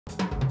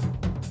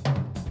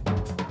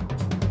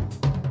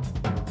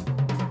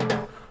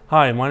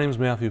Hi, my name is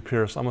Matthew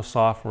Pierce. I'm a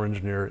software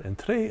engineer, and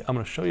today I'm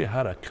going to show you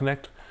how to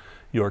connect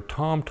your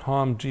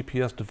TomTom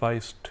GPS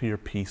device to your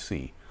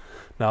PC.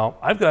 Now,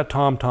 I've got a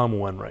TomTom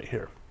 1 right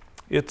here.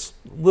 It's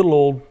a little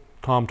old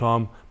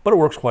TomTom, but it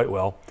works quite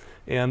well.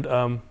 And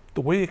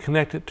the way you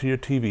connect it to your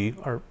TV,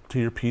 or to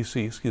your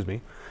PC, excuse me,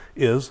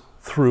 is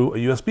through a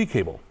USB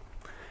cable.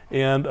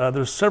 And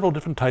there's several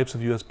different types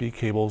of USB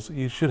cables.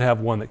 You should have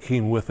one that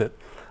came with it,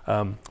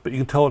 but you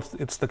can tell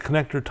it's the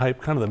connector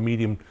type, kind of the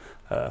medium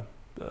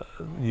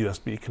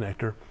USB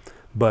connector,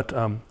 but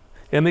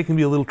and they can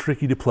be a little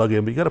tricky to plug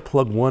in, but you got to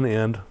plug one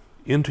end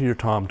into your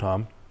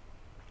TomTom,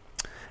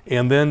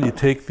 and then you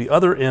take the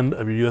other end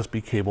of your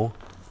USB cable,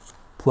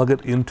 plug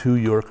it into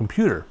your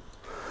computer.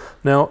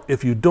 Now,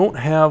 if you don't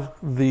have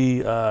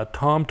the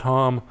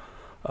TomTom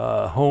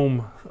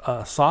home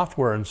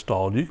software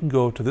installed, you can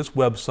go to this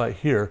website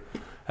here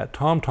at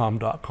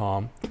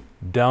tomtom.com,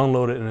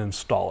 download it and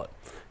install it.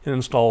 It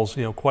installs,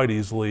 quite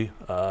easily.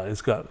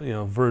 It's got,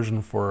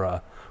 version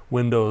for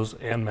Windows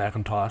and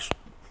Macintosh.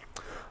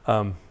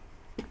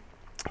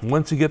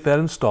 Once you get that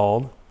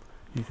installed,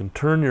 you can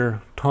turn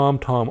your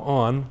TomTom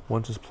on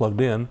once it's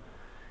plugged in,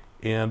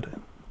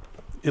 and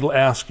it'll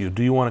ask you,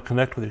 do you want to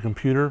connect with your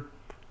computer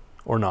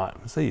or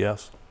not? Say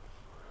yes.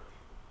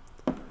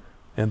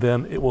 And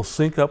then it will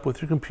sync up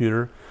with your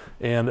computer,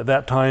 and at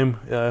that time,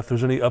 if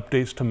there's any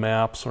updates to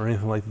maps or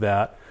anything like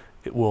that,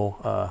 it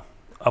will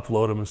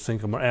upload them and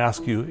sync them, or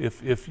ask you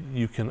if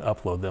you can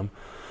upload them,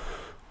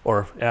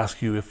 or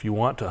ask you if you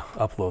want to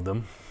upload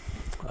them.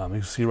 You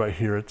can see right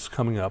here it's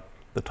coming up,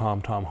 the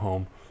TomTom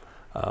home,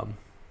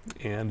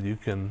 and you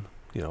can,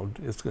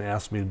 it's going to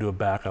ask me to do a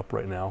backup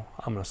right now.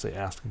 I'm going to say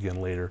ask again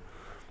later,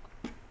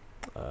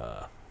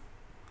 and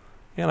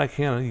you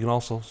can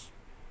also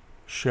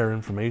share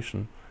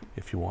information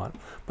if you want.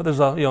 But there's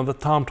the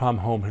TomTom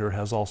home here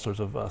has all sorts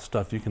of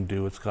stuff you can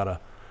do. It's got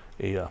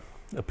a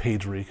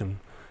page where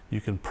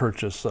you can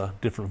purchase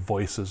different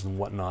voices and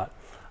whatnot.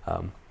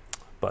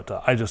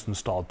 But I just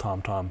installed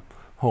TomTom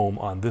Home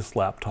on this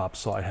laptop,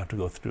 so I have to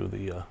go through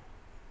the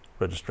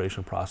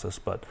registration process.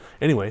 But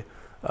anyway,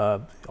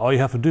 all you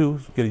have to do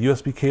is get a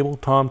USB cable,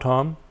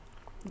 TomTom.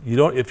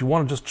 If you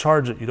want to just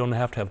charge it, you don't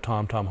have to have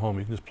TomTom Home.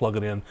 You can just plug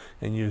it in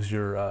and use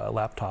your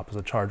laptop as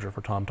a charger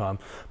for TomTom.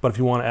 But if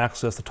you want to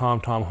access the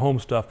TomTom Home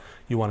stuff,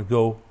 you want to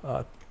go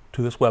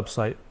to this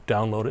website,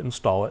 download it,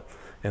 install it,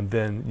 and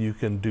then you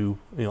can do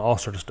all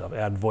sorts of stuff.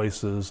 Add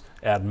voices,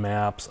 add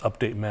maps,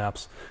 update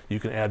maps. You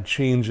can add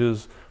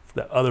changes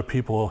that other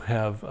people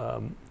have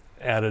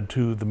added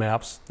to the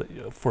maps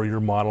for your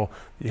model.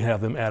 You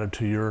have them added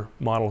to your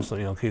model, so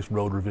in case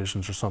road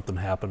revisions or something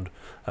happened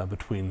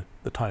between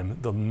the time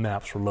the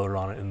maps were loaded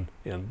on it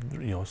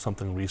and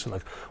something recent.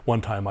 Like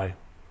one time I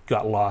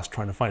got lost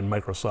trying to find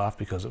Microsoft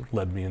because it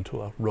led me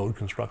into a road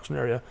construction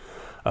area.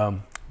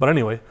 But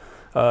anyway,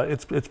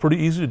 it's pretty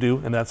easy to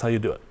do, and that's how you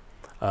do it.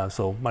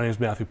 So my name is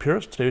Matthew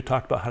Pierce. Today we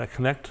talked about how to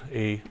connect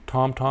a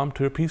TomTom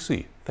to a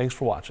PC. Thanks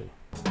for watching.